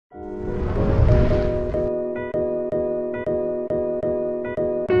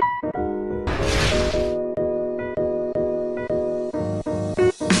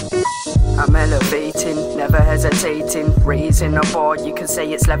waiting, never hesitating. Raising a bar, you can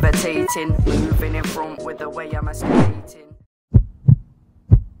say it's levitating. Moving in front with the way I'm escalating.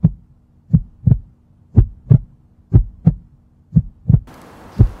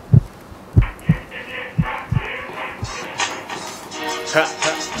 Ha,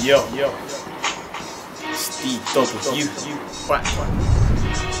 ha, yo, Steve W, back,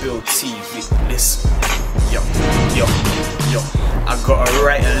 Bill TV, listen, yo, I gotta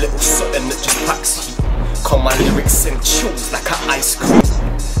write a little something that just packs heat. Call my lyrics send chills like an ice cream.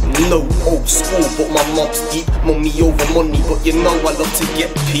 No old school, but my mom's deep. Mommy over money, but you know I love to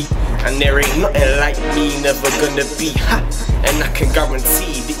get peep. And there ain't nothing like me, never gonna be ha. And I can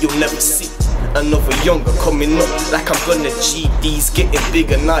guarantee that you'll never see another younger coming up like I'm gonna GD's getting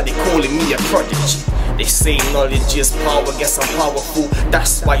bigger now, they calling me a prodigy. They say knowledge is power, guess I'm powerful.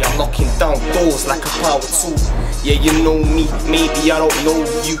 That's why I'm knocking down doors like a power tool. Yeah, you know me, maybe I don't know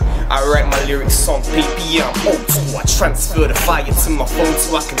you. I write my lyrics on paper, yeah, I'm old school. I transfer the fire to my phone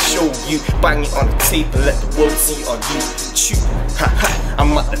so I can show you. Bang it on the tape and let the world see on YouTube. Ha ha,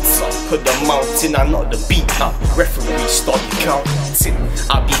 I'm at the top of the mountain, I knock the beat up. Referee, start your counting.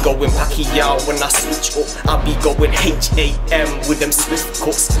 I'll be going Pacquiao when I switch up. I'll be going HAM with them swift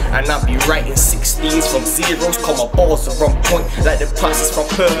cuts. And I'll be writing 16s from zeros, cause my bars are on point like the passes from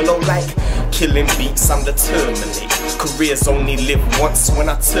Perlo. Like killing beats, I'm determined. Careers only live once when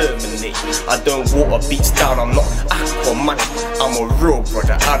I terminate. I don't water beats down, I'm not Aquaman. I'm a real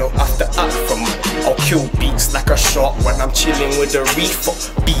brother, I don't have to act for money. I'll kill beats like a shark when I'm chilling with a reefer.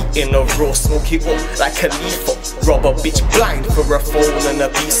 Beating a raw, smoke it up like a leaf. Rob a bitch blind for a phone and a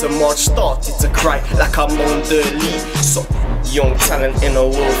piece of March. Started to cry like I'm on the lead. So young talent in a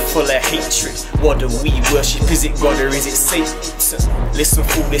world full of hatred. What do we worship? Is it God or is it Satan? Listen,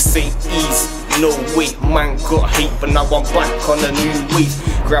 fool, this ain't easy. No way, man got hate, but now I'm back on a new wave.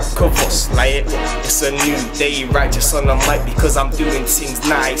 Grab covers, like it's a new day. Righteous on the mic because I'm doing things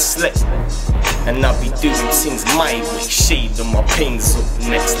nicely. And I'll be doing things my way. Shade on my pains up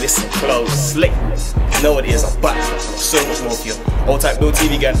next, listen closely. Know what it is, I'm back. So much more for you. All type Bill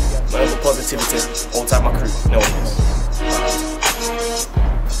TV again. Whatever positivity. All type my crew. Know what it is.